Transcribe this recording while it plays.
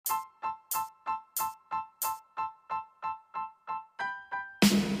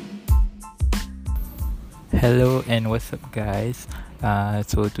Hello and what's up, guys?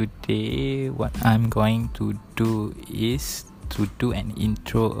 So today, what I'm going to do is to do an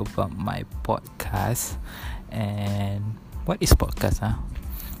intro about my podcast. And what is podcast?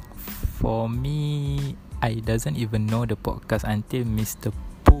 For me, I doesn't even know the podcast until Mr.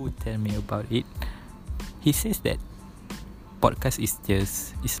 Pooh tell me about it. He says that podcast is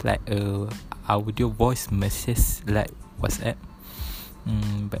like a audio voice message like WhatsApp.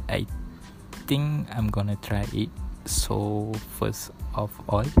 But I think I'm gonna try it. So first of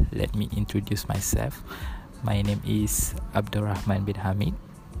all, let me introduce myself. My name is Abdurrahman bin Hamid.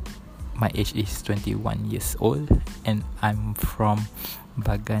 My age is 21 years old and I'm from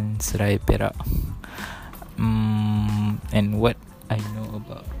Bagan, Serai, Perak. And what I know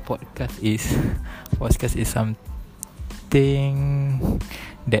about podcast is something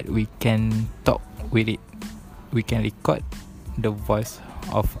that we can talk with it. We can record the voice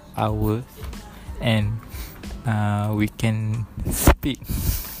of ours and we can speak.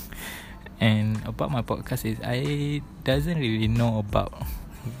 And about my podcast is I doesn't really know about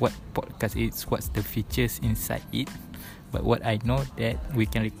what podcast is, what's the features inside it, but what I know that we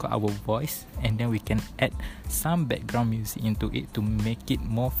can record our voice and then we can add some background music into it to make it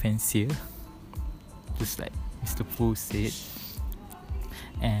more fancier, just like Mr. Pooh said.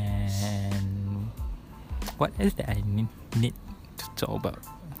 And what else that I need to talk about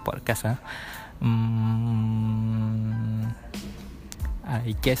podcast?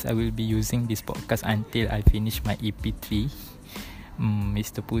 I guess I will be using this podcast until I finish my EP3.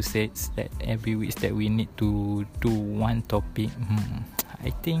 Mr. Pooh says that every week that we need to do one topic.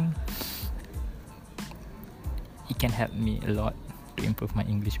 I think it can help me a lot to improve my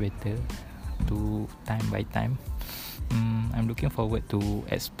English better, to time by time. I'm looking forward to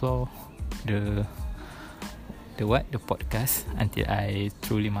explore the podcast until I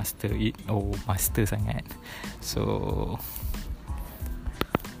truly master it. Master sangat. So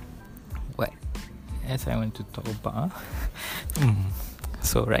what else I want to talk about?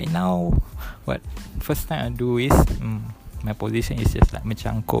 So right now, what first time I do is my position is just like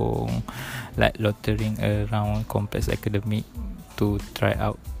mencangkung, like loitering around Complex Academic to try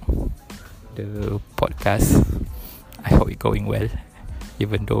out the podcast. I hope it going well,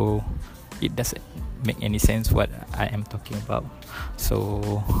 even though it doesn't make any sense what I am talking about.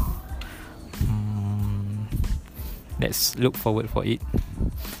 So let's look forward for it.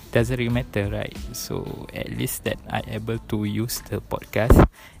 Doesn't really matter, right? So at least that I able to use the podcast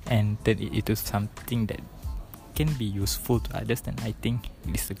and turn it into something that can be useful to others, then I think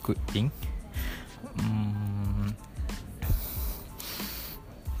it is a good thing.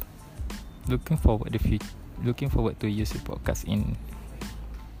 Looking forward to use the podcast in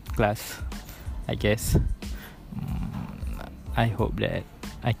class, I guess. I hope that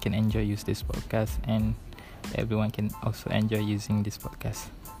I can enjoy use this podcast and everyone can also enjoy using this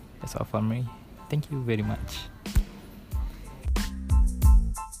podcast. That's all from me. Thank you very much.